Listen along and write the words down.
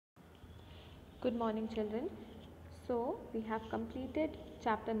Good morning, children. So, we have completed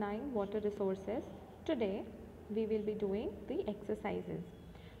chapter 9 water resources. Today, we will be doing the exercises.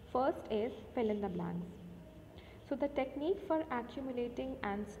 First is fill in the blanks. So, the technique for accumulating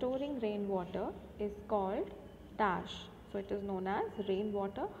and storing rainwater is called dash. So, it is known as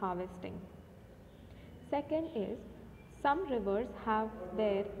rainwater harvesting. Second is some rivers have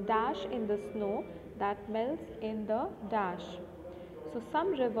their dash in the snow that melts in the dash. So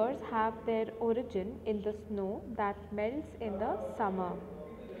some rivers have their origin in the snow that melts in the summer.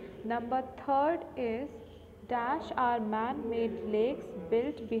 Number third is dash are man-made lakes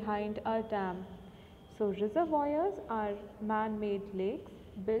built behind a dam. So reservoirs are man-made lakes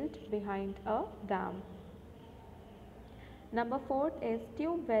built behind a dam. Number 4 is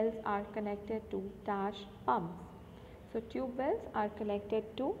tube wells are connected to dash pumps. So tube wells are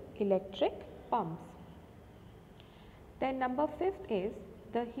connected to electric pumps. Then number 5th is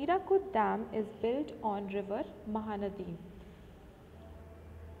the Hirakud Dam is built on river Mahanadi.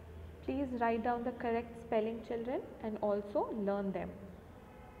 Please write down the correct spelling, children, and also learn them.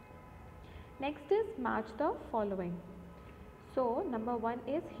 Next is match the following. So number 1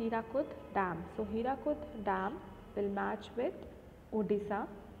 is Hirakud Dam. So Hirakud Dam will match with Odisha.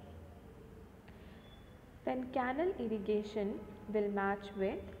 Then canal irrigation will match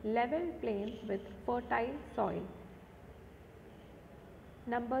with level plains with fertile soil.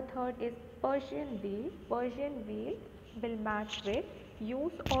 Number 3 is Persian wheel. Persian wheel will match with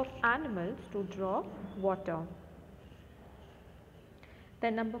use of animals to draw water.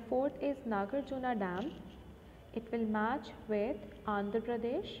 Then number 4 is Nagarjuna Dam. It will match with Andhra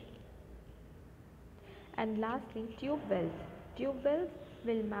Pradesh. And lastly, tube wells. Tube wells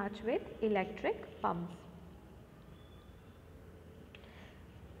will match with electric pumps.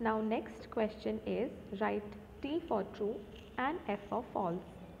 Now next question is write T for true and F for false.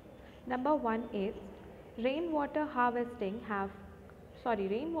 Number 1 is rainwater harvesting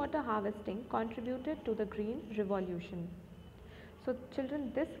contributed to the green revolution. So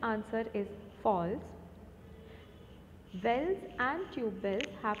children, this answer is false. Wells and tube wells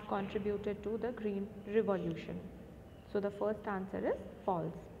have contributed to the green revolution. So the first answer is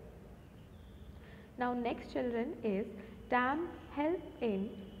false. Now next, children, is dam help in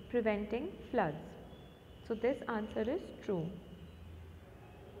preventing floods. So this answer is true.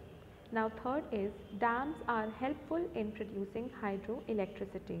 Now third is dams are helpful in producing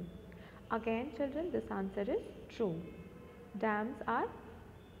hydroelectricity. Again, children, this answer is true. Dams are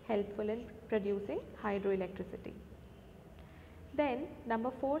helpful in producing hydroelectricity. Then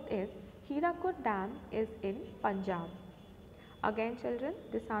number 4 is Hirakud Dam is in Punjab. Again, children,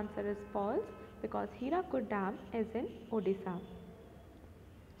 this answer is false because Hirakud Dam is in Odisha.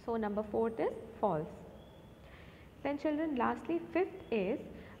 So number 4 is false. Then children, lastly 5th is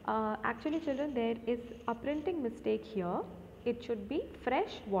actually children, there is a printing mistake here. It should be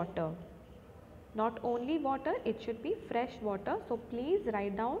fresh water. Not only water, it should be fresh water. So please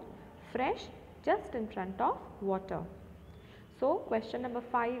write down fresh just in front of water. So question number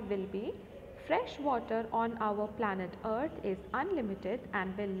 5 will be fresh water on our planet Earth is unlimited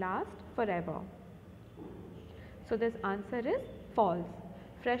and will last forever. So this answer is false.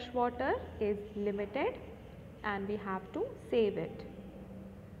 Fresh water is limited and we have to save it.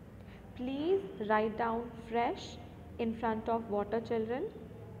 Please write down fresh in front of water, children.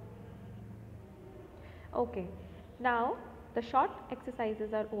 Okay, now the short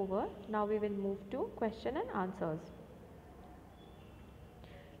exercises are over. Now we will move to question and answers.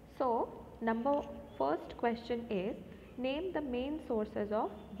 So, first question is name the main sources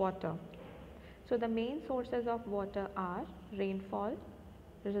of water. So, the main sources of water are rainfall,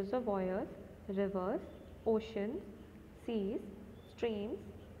 reservoirs, rivers, oceans, seas, streams,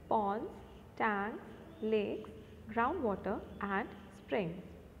 ponds, tanks, lakes, groundwater and springs.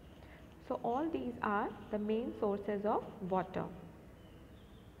 So, all these are the main sources of water.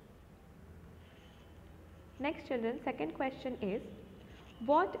 Next, children, second question is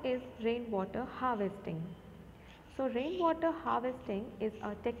what is rainwater harvesting? So rainwater harvesting is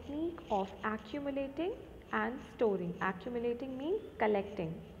a technique of accumulating and storing. Accumulating means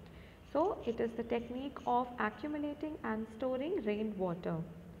collecting. So it is the technique of accumulating and storing rainwater.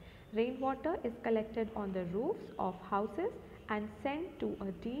 Rainwater is collected on the roofs of houses and sent to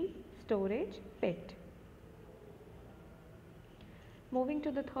a deep storage pit. Moving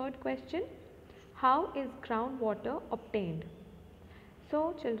to the third question, how is groundwater obtained?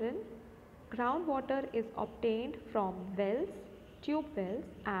 So children, groundwater is obtained from wells, tube wells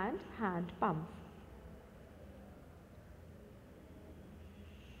and hand pumps.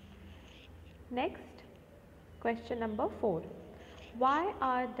 Next, question number 4. Why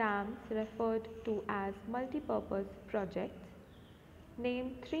are dams referred to as multi-purpose projects?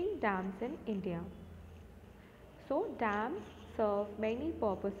 Name 3 dams in India. So dams serve many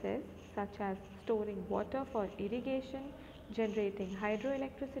purposes such as storing water for irrigation, generating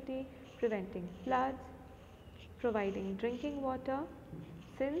hydroelectricity, preventing floods, providing drinking water.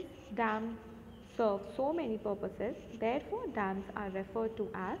 Since dams serve so many purposes, therefore dams are referred to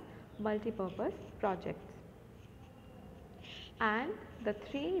as multi-purpose projects. And the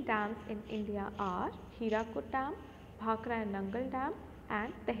 3 dams in India are Hirakud Dam, Bhakra and Nangal Dam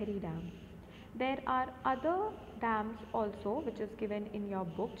and Tehri Dam. There are other dams also which is given in your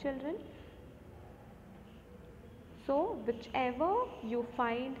book, children. So whichever you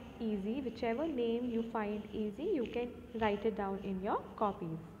find easy, whichever name you find easy, you can write it down in your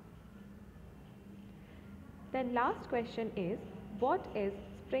copies. Then last question is, what is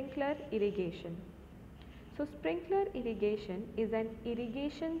sprinkler irrigation? So sprinkler irrigation is an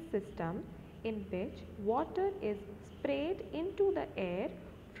irrigation system in which water is sprayed into the air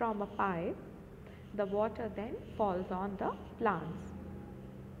from a pipe. The water then falls on the plants.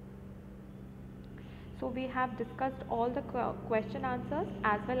 So we have discussed all the question answers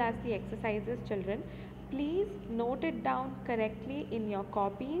as well as the exercises, children. Please note it down correctly in your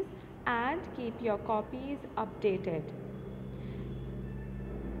copies and keep your copies updated.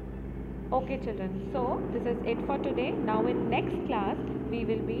 Okay children, so this is it for today. Now in next class, we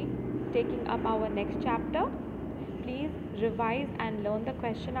will be taking up our next chapter. Please revise and learn the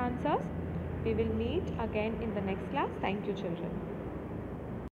question answers. We will meet again in the next class. Thank you children.